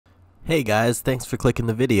Hey guys, thanks for clicking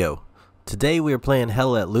the video. Today we are playing Hell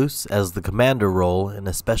Let Loose as the commander role in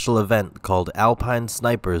a special event called Alpine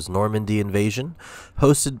Sniper's Normandy Invasion,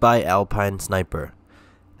 hosted by Alpine Sniper.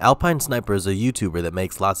 Alpine Sniper is a YouTuber that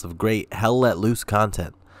makes lots of great Hell Let Loose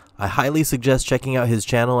content. I highly suggest checking out his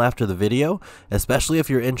channel after the video, especially if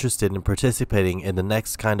you're interested in participating in the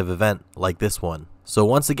next kind of event like this one. So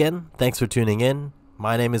once again, thanks for tuning in.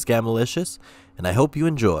 My name is Gamalixious, and I hope you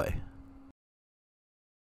enjoy.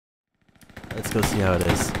 Let's go see how it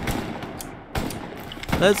is.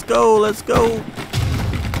 Let's go, let's go!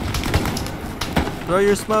 Throw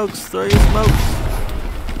your smokes, throw your smokes!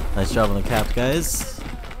 Nice job on the cap, guys.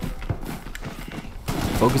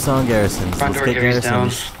 Focus on garrisons. Front Let's door get Gary's down.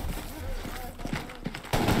 garrisons.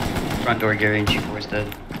 Front door Gary and G4 is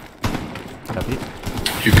dead. Copy.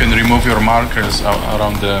 You can remove your markers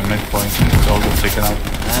around the midpoint and it's all taken out.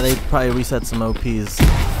 They probably reset some OPs.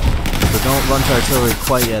 But don't run to artillery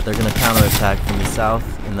quite yet. They're going to counterattack from the south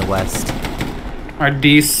and the west. Are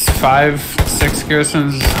these 5-6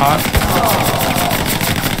 garrisons hot?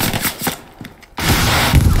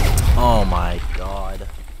 Oh my god.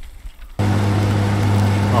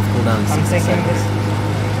 Off cooldown in 60 I'm thinking seconds. this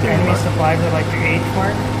enemy supplies are like the H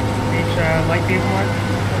mark, light beam mark.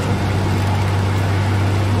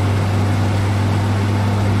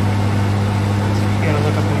 You gotta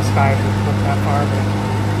look up in the sky to look that far, but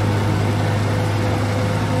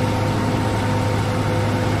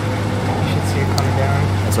you should see it coming down.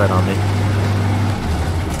 That's right on me.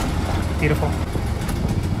 Beautiful.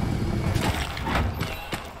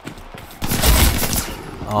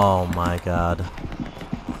 Oh my god.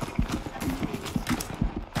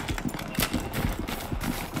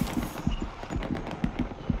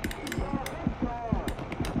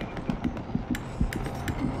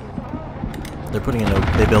 They're putting in a...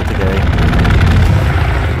 They built the Gary.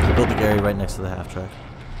 They built the Gary right next to the half-track.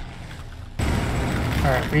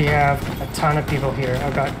 Alright, we have a ton of people here.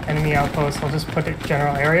 I've got enemy outposts. I'll just put it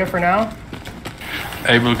general area for now.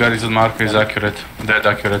 Able garrison marker is accurate. Dead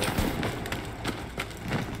accurate.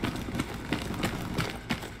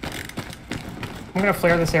 I'm gonna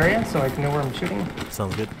flare this area so I can know where I'm shooting.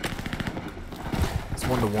 Sounds good. It's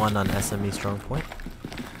 1-to-1 on SME strong point.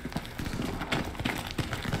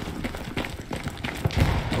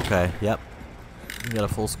 Okay, yep. We got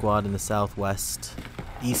a full squad in the southwest.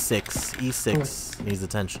 E6. E6 needs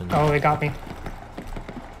attention. Oh, they got me.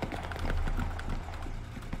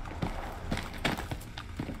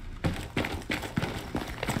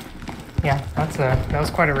 Yeah, that was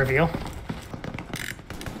quite a reveal.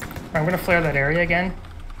 I'm gonna flare that area again.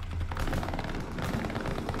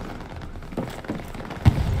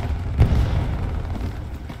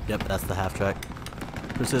 Yep, that's the half track.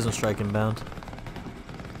 Precision strike inbound.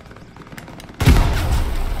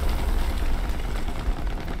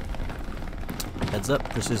 Heads up,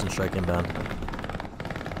 precision strike inbound.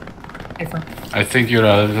 Safer. I think you're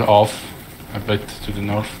off a bit to the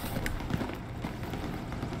north.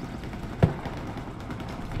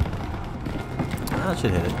 That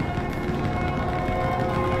should hit it.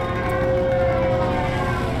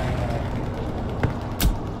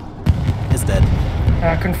 It's dead.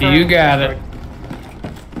 Confirm. You got it.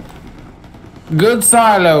 Good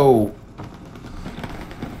silo.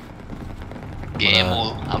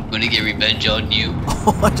 Gamble, I'm gonna get revenge on you.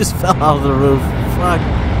 Oh, I just fell out of the roof. Fuck.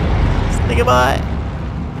 Say goodbye.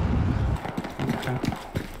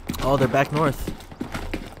 Oh, they're back north.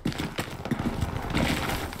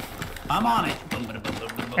 I'm on it.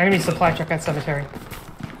 Enemy supply truck at cemetery.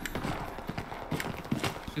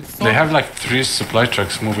 They have like 3 supply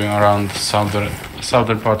trucks moving around the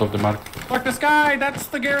southern part of the map. Look, the sky. That's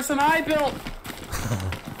the garrison I built.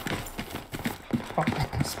 Oh,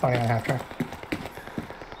 spy on half track.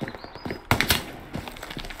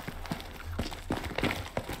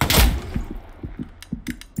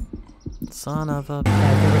 Son of a...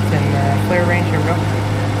 They're within flare range. Here we go.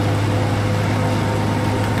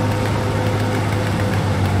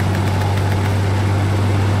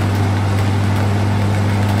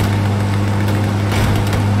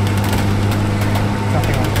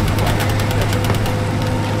 Nothing on.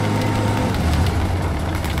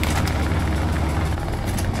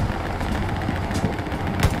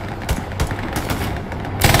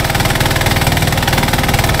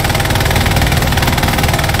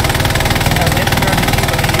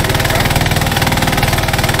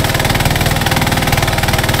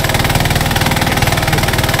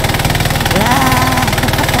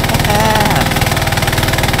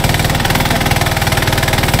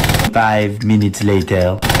 Five minutes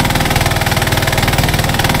later.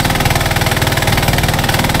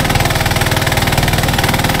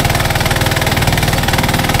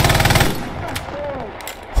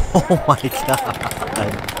 Oh my god.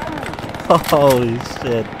 Holy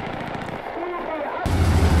shit.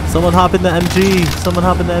 Someone hop in the MG. Someone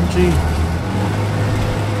hop in the MG.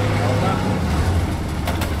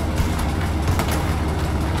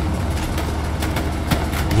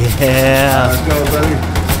 Yeah. Let's go, buddy.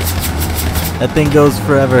 That thing goes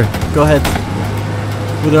forever. Go ahead.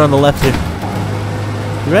 They're on the left here.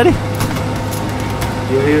 You ready?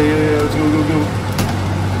 Yeah. Let's go.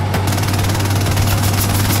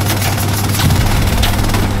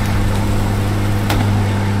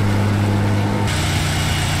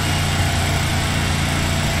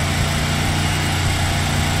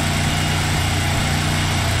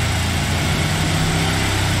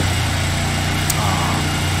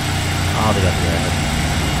 Oh, they got the airhead.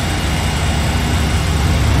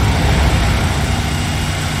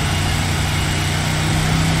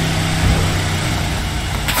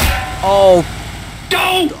 Oh,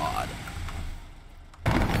 Go! God.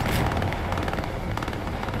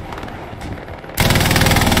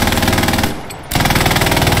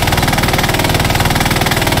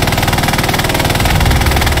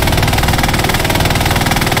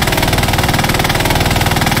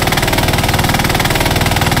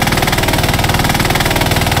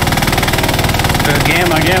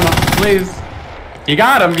 Gamma, please. You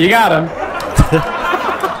got him.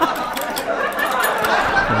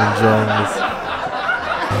 I'm enjoying this.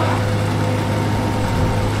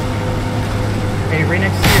 Hey, right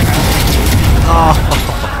next to your house. Oh.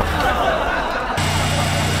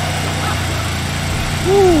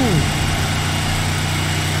 Woo.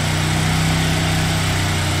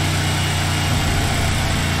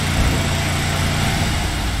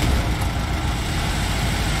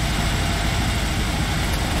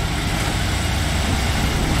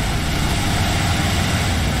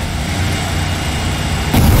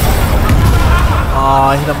 Oh,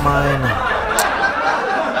 I hit a mine.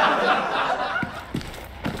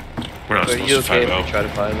 We're not Are supposed you to okay fight if we try to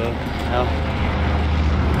buy though? Now?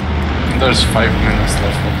 There's 5 minutes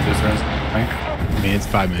left of difference, I think. I mean, it's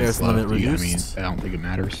 5 minutes There's limit left. I mean, reduced. I don't think it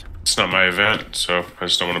matters. It's not my event, so I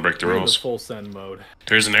just don't want to break the We're in rules. full send mode.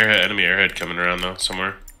 There's an airhead, enemy airhead coming around though,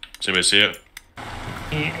 somewhere. Does anybody see it?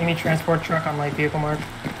 Enemy transport truck on light vehicle mark.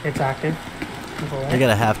 It's active. We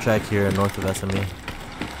got a half track here north of SME.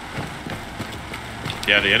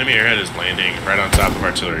 Yeah, the enemy airhead is landing right on top of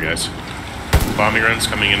artillery, guys. Bombing runs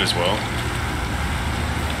coming in as well.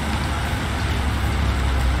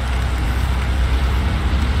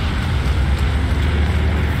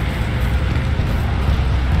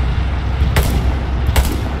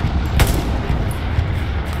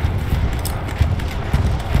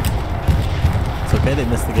 It's okay, they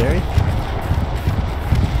missed the Gary.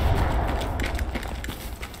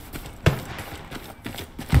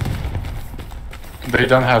 They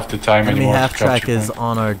don't have the time Enemy anymore. half to track capture is them.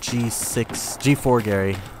 on our G4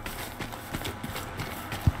 Gary.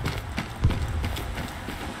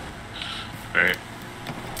 Alright.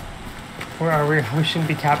 Where are we? We shouldn't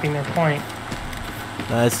be capping their point.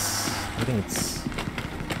 That's, I think it's.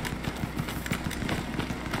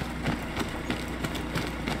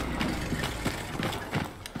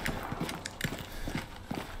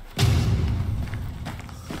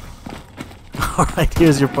 Alright,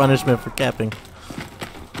 here's your punishment for capping.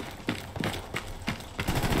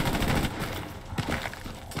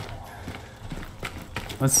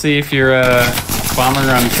 Let's see if your bomber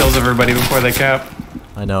run kills everybody before they cap.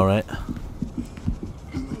 I know, right?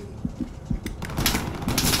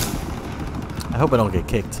 I hope I don't get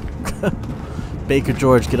kicked. Baker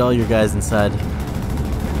George, get all your guys inside.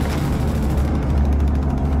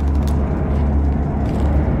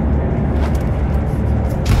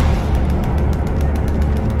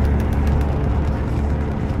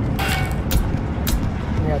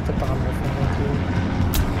 Yeah, it's a bomber from too.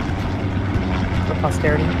 For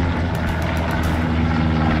posterity.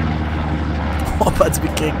 Oh, I'm about to be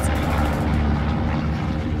kicked.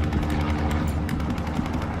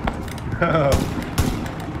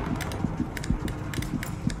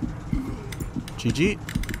 GG.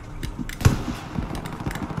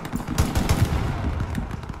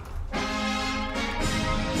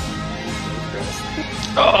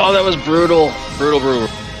 Oh, that was brutal. Brutal.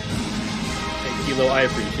 Hey, Kilo, I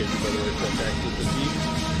appreciate you, by the way, for that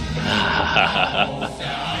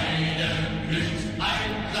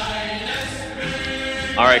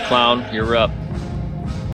All right, Clown, you're up.